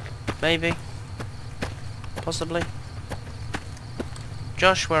 Maybe? Possibly?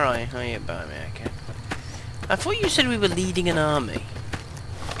 Josh, where are you? Oh, you're by me, okay. I thought you said we were leading an army.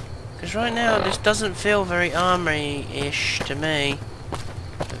 Because right now, this doesn't feel very army-ish to me.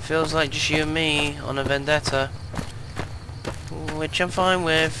 It feels like just you and me on a vendetta. Which I'm fine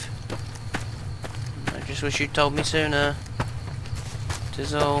with. I just wish you'd told me sooner.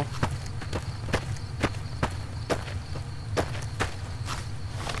 'Tis all.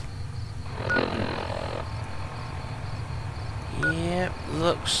 Yep,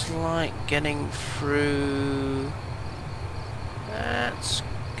 looks like getting through. That's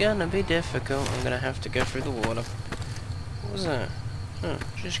gonna be difficult. I'm gonna have to go through the water. What was that? Oh,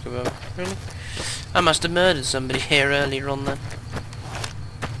 just go over. Really? I must have murdered somebody here earlier on then.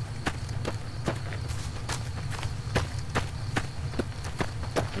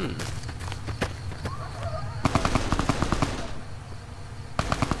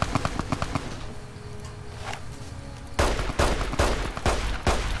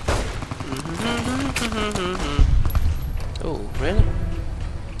 Oh, really?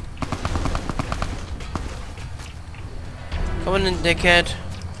 Come on in, dickhead.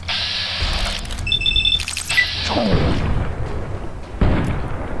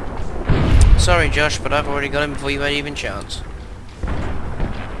 Sorry, Josh, but I've already got him before you had even chance.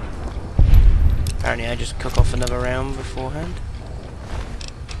 Apparently I just cook off another round beforehand.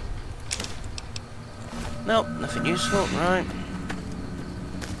 Nope, nothing useful, right.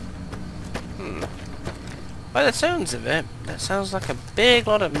 By the sounds of it, that sounds like a big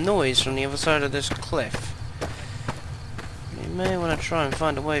lot of noise from the other side of this cliff. You may want to try and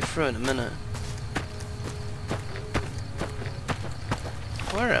find a way through in a minute.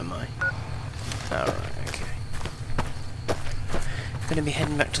 Where am I? Alright, okay. I'm gonna be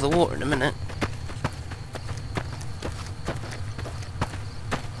heading back to the water in a minute.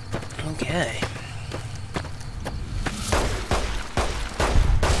 Okay.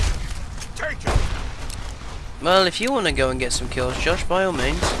 Well, if you want to go and get some kills, Josh, by all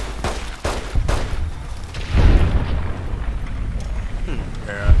means.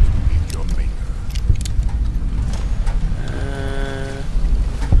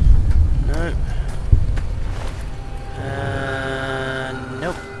 No.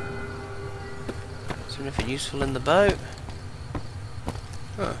 Nope. Is there anything useful in the boat?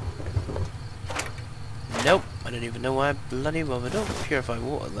 Huh. Nope. I don't even know why I bloody bothered. Oh, purify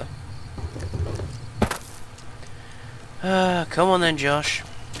water though. Come on then, Josh.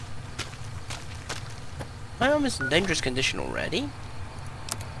 My arm is in dangerous condition already?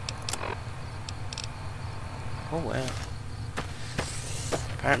 Oh wow.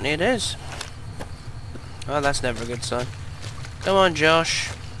 Apparently it is. Oh, that's never a good sign. Come on, Josh.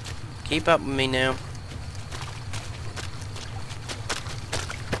 Keep up with me now.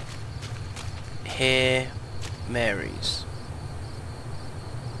 Here, Mary's.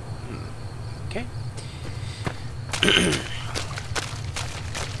 Okay.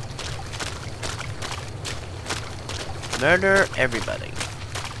 Murder everybody.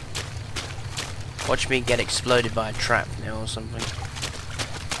 Watch me get exploded by a trap now or something.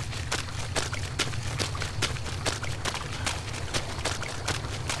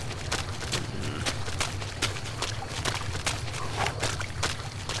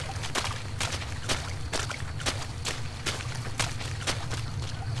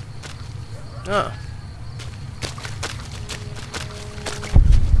 Oh.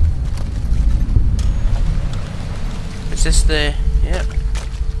 Is this the... Yep.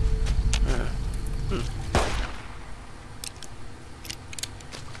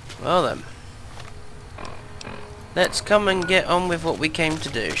 Well then. Let's come and get on with what we came to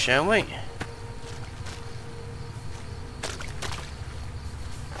do, shall we?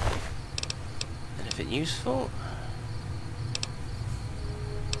 Anything useful?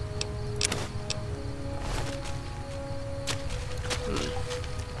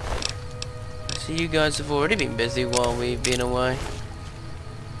 I see you guys have already been busy while we've been away.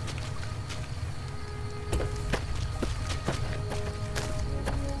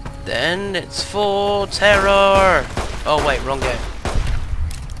 Then it's for terror! Oh wait, wrong game.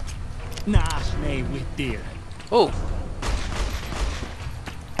 Oh!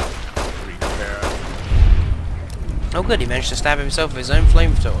 Oh good, he managed to stab himself with his own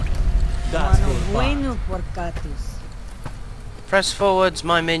flame sword. Press forwards,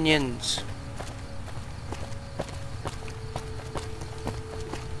 my minions.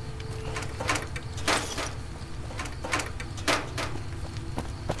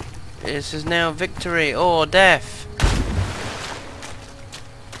 This is now victory or death.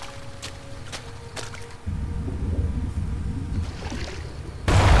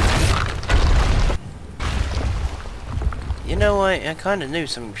 You know, I kind of knew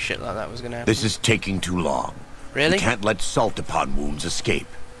some shit like that was gonna happen. This is taking too long. Really? We can't let salt upon wounds escape.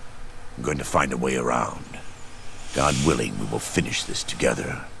 I'm going to find a way around. God willing, we will finish this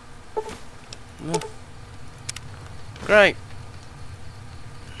together. Great.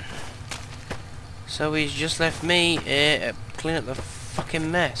 So he's just left me here to clean up the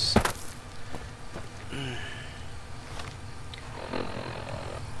fucking mess.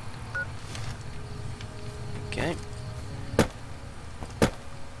 Okay.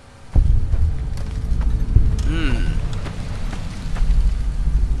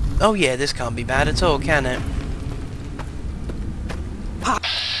 Oh yeah, this can't be bad at all, can it?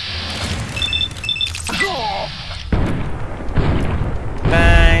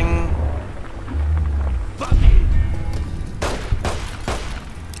 Bang!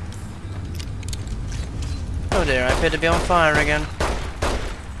 Oh dear, I appear to be on fire again.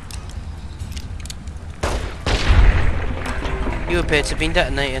 You appear to have been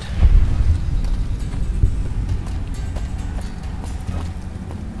detonated.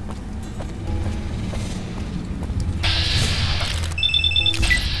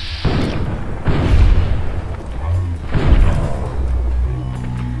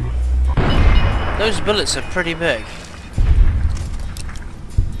 Those bullets are pretty big.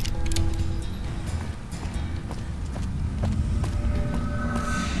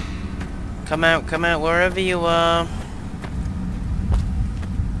 Come out, wherever you are.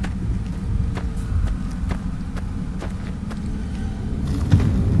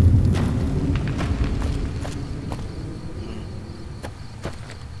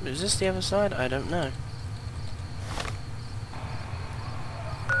 Is this the other side? I don't know.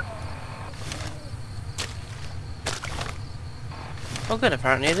 Oh good,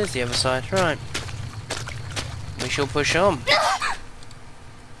 apparently it is the other side. Right. We shall push on.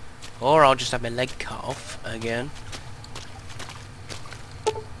 Or I'll just have my leg cut off again.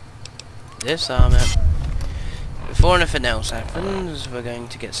 Disarm it. Before anything else happens, we're going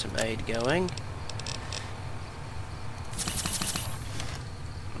to get some aid going.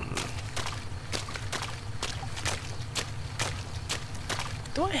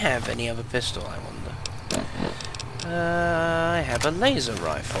 Do I have any other pistol, I wonder? I have a laser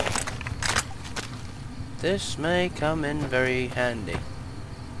rifle. This may come in very handy.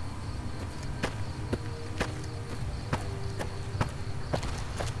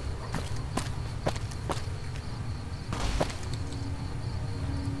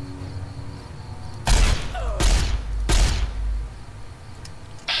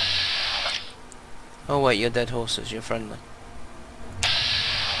 Oh wait, you're dead horses, you're friendly.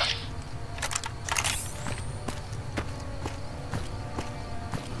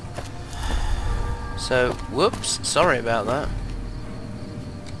 So, whoops, sorry about that.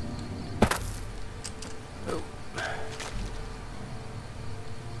 Oh.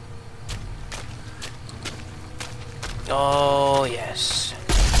 Oh, yes.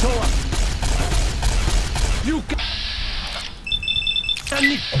 You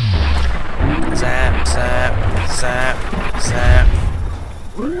Zap, zap, zap, zap.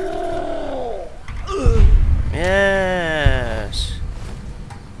 Yes.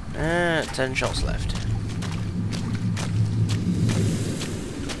 10 shots left.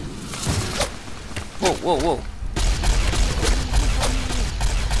 Whoa, whoa, whoa.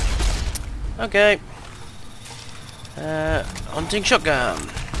 Okay. Hunting shotgun.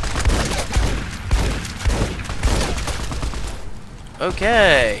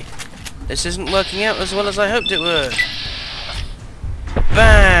 Okay. This isn't working out as well as I hoped it would.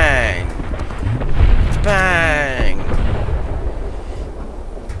 Bang! Bang!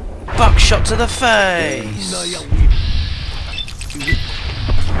 Buckshot to the face!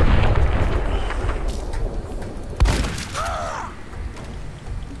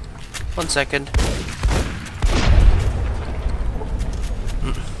 One second.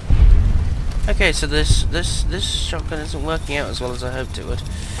 Okay, so this shotgun isn't working out as well as I hoped it would.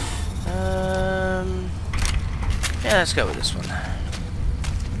 Yeah, let's go with this one.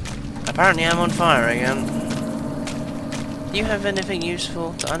 Apparently I'm on fire again. Do you have anything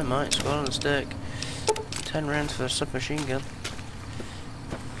useful? Dynamite, squad on a stick. 10 rounds for a submachine gun.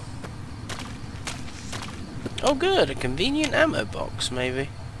 Oh good, a convenient ammo box, maybe.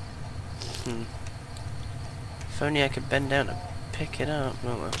 If only I could bend down to pick it up.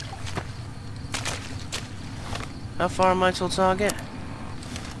 Oh well. How far am I till target?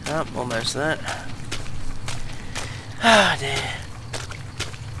 Oh, almost that. Ah dear.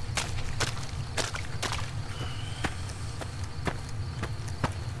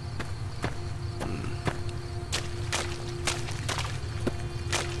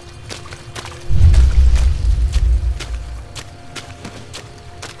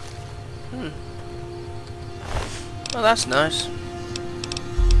 Well, that's nice.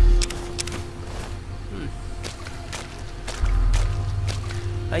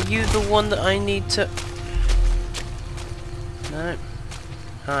 Are you the one that I need to... No.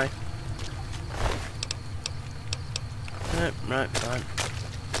 Hi. No, right, fine.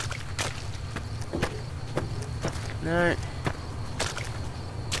 No.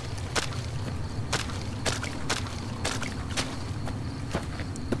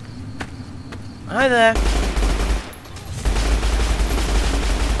 Hi there.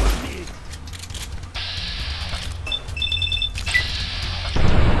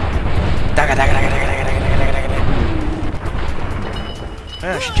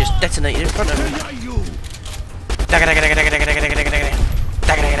 Oh, she just detonated in front of me.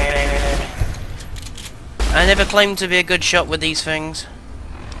 I never claimed to be a good shot with these things.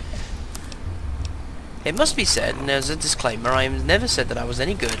 It must be said, and as a disclaimer, I have never said that I was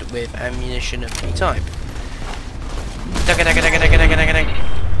any good with ammunition of any type.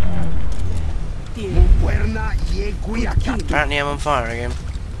 Apparently I'm on fire again.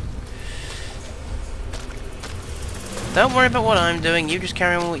 Don't worry about what I'm doing, you just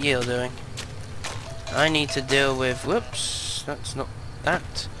carry on what you're doing. I need to deal with... Whoops, that's not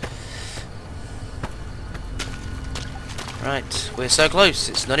that. Right, we're so close,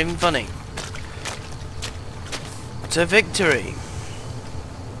 it's not even funny. to victory.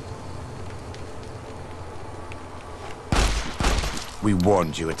 We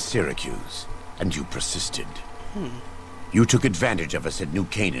warned you at Syracuse, and you persisted. You took advantage of us at New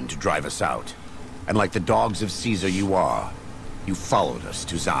Canaan to drive us out. And like the dogs of Caesar you are, you followed us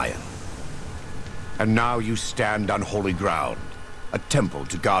to Zion. And now you stand on holy ground, a temple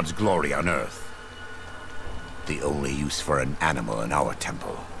to God's glory on earth. The only use for an animal in our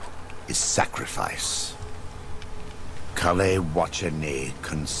temple is sacrifice. Kale wachene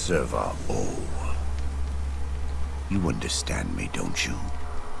conserva o. You understand me, don't you?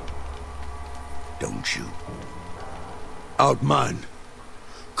 Don't you? Outman.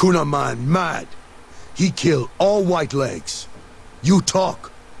 Kunaman mad. He killed all white legs. You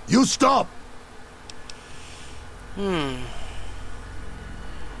talk. You stop.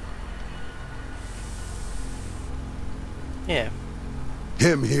 Yeah.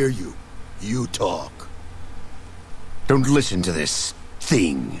 Him hear you. You talk. Don't listen to this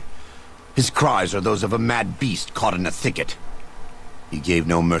thing. His cries are those of a mad beast caught in a thicket. He gave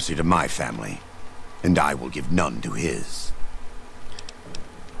no mercy to my family, and I will give none to his.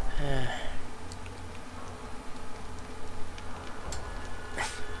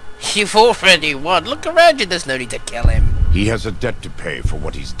 You've already won. Look around you, there's no need to kill him. He has a debt to pay for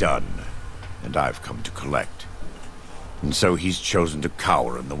what he's done, and I've come to collect. And so he's chosen to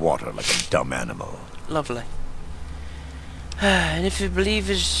cower in the water like a dumb animal. Lovely. And if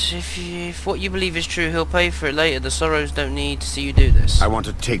what you believe is true, he'll pay for it later. The Sorrows don't need to see you do this. I want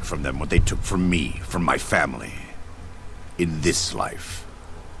to take from them what they took from me, from my family. In this life,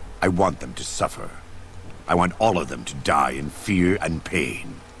 I want them to suffer. I want all of them to die in fear and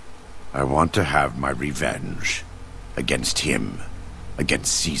pain. I want to have my revenge. Against him.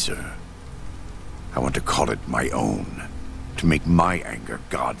 Against Caesar. I want to call it my own. To make my anger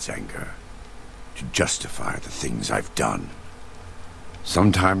God's anger. To justify the things I've done.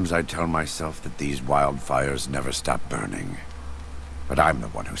 Sometimes I tell myself that these wildfires never stop burning. But I'm the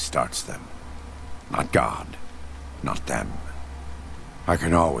one who starts them. Not God. Not them. I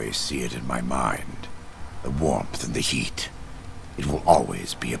can always see it in my mind. The warmth and the heat. It will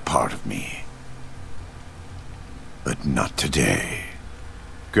always be a part of me. But not today.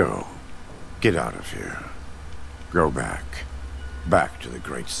 Go. Get out of here. Go back. Back to the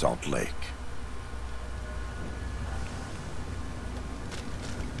Great Salt Lake.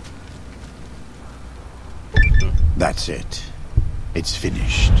 That's it. It's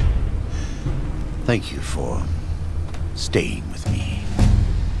finished. Thank you for staying with me.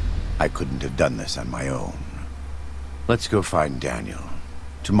 I couldn't have done this on my own. Let's go find Daniel.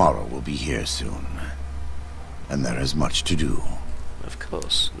 Tomorrow we'll be here soon. And there is much to do. Of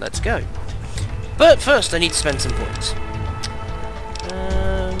course. Let's go. But first I need to spend some points.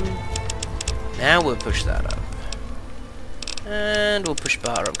 Now we'll push that up. And we'll push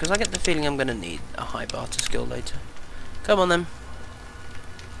bar up, because I get the feeling I'm going to need a high barter skill later. Come on then.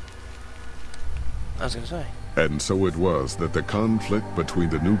 I was going to say. And so it was that the conflict between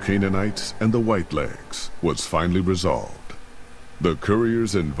the New Canaanites and the Whitelegs was finally resolved. The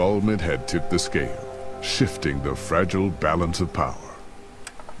courier's involvement had tipped the scale, shifting the fragile balance of power.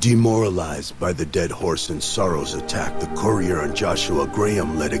 Demoralized by the Dead Horse and Sorrow's attack the courier and Joshua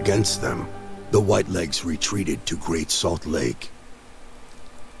Graham led against them, the Whitelegs retreated to Great Salt Lake.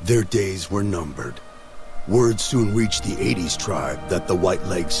 Their days were numbered. Word soon reached the 80s tribe that the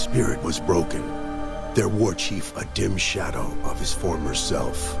Whitelegs' spirit was broken, their war chief a dim shadow of his former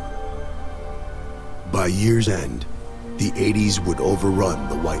self. By year's end, the 80s would overrun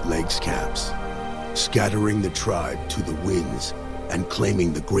the Whitelegs' camps, scattering the tribe to the winds and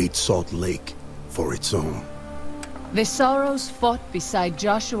claiming the Great Salt Lake for its own. The Sorrows fought beside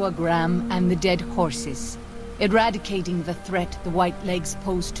Joshua Graham and the Dead Horses, eradicating the threat the Whitelegs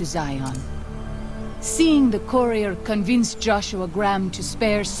posed to Zion. Seeing the courier convince Joshua Graham to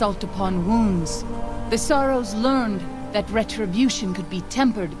spare Salt upon wounds, the Sorrows learned that retribution could be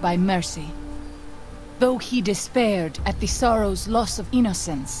tempered by mercy. Though he despaired at the Sorrows' loss of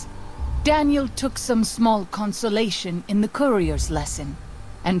innocence, Daniel took some small consolation in the courier's lesson,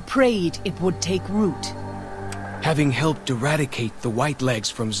 and prayed it would take root. Having helped eradicate the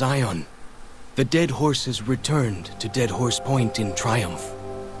Whitelegs from Zion, the Dead Horses returned to Dead Horse Point in triumph.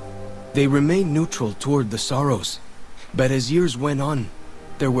 They remained neutral toward the Sorrows, but as years went on,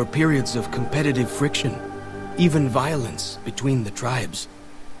 there were periods of competitive friction, even violence between the tribes.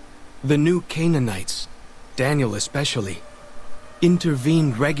 The New Canaanites, Daniel especially,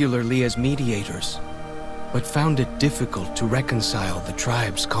 intervened regularly as mediators, but found it difficult to reconcile the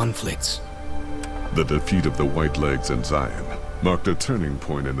tribe's conflicts. The defeat of the Whitelegs in Zion marked a turning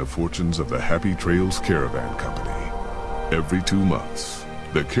point in the fortunes of the Happy Trails Caravan Company. Every 2 months,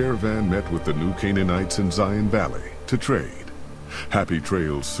 the caravan met with the New Canaanites in Zion Valley to trade. Happy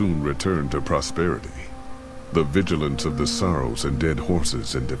Trails soon returned to prosperity. The vigilance of the Sorrows and Dead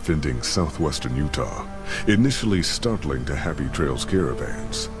Horses in defending southwestern Utah, initially startling to Happy Trails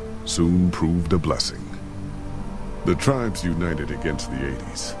caravans, soon proved a blessing. The tribes united against the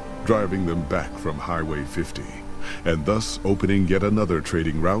 80s, driving them back from Highway 50, and thus opening yet another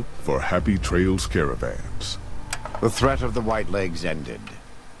trading route for Happy Trails caravans. The threat of the Whitelegs ended.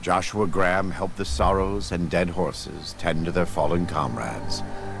 Joshua Graham helped the Sorrows and Dead Horses tend to their fallen comrades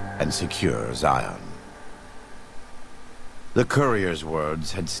and secure Zion. The courier's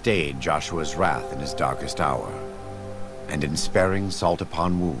words had stayed Joshua's wrath in his darkest hour, and in sparing salt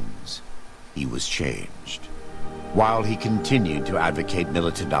upon wounds, he was changed. While he continued to advocate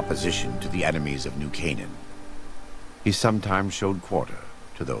militant opposition to the enemies of New Canaan, he sometimes showed quarter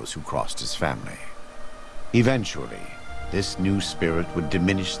to those who crossed his family. Eventually, this new spirit would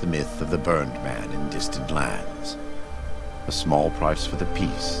diminish the myth of the burned man in distant lands. A small price for the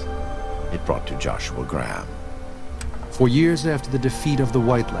peace it brought to Joshua Graham. For years after the defeat of the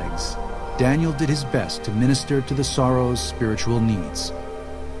Whitelegs, Daniel did his best to minister to the Sorrows' spiritual needs.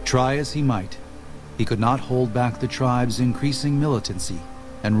 Try as he might, he could not hold back the tribe's increasing militancy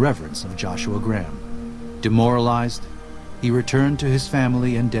and reverence of Joshua Graham. Demoralized, he returned to his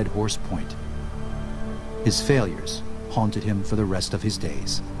family in Dead Horse Point. His failures haunted him for the rest of his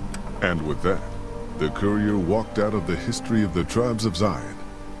days. And with that, the courier walked out of the history of the tribes of Zion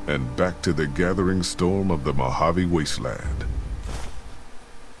and back to the gathering storm of the Mojave Wasteland.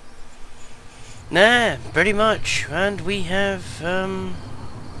 Nah, pretty much. And we have,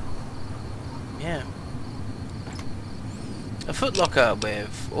 yeah, a footlocker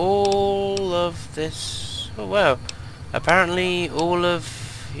with all of this. Oh wow, apparently all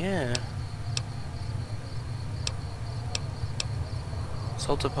of, yeah,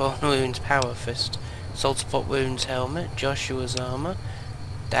 Salt upon Wounds Power Fist, Salt upon Wounds Helmet, Joshua's armor,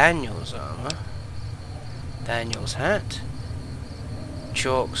 Daniel's armor, Daniel's hat,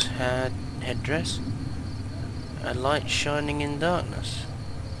 Chalk's headdress, a light shining in darkness.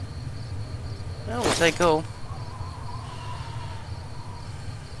 Oh, we'll take all.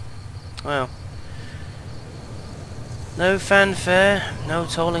 Well, no fanfare, no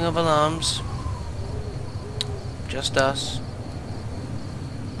tolling of alarms, just us.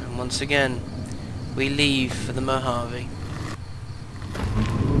 And once again, we leave for the Mojave.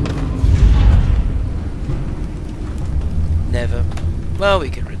 Never. Well, we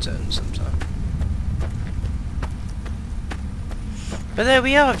could return sometime. But there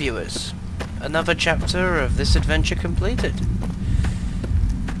we are, viewers. Another chapter of this adventure completed.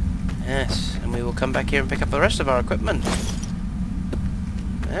 Yes, and we will come back here and pick up the rest of our equipment.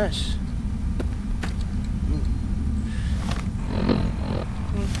 Yes.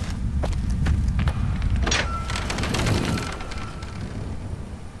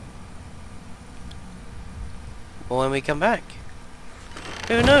 Or when we come back.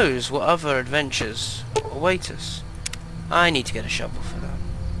 Who knows what other adventures await us. I need to get a shovel for that.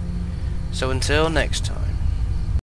 So until next time.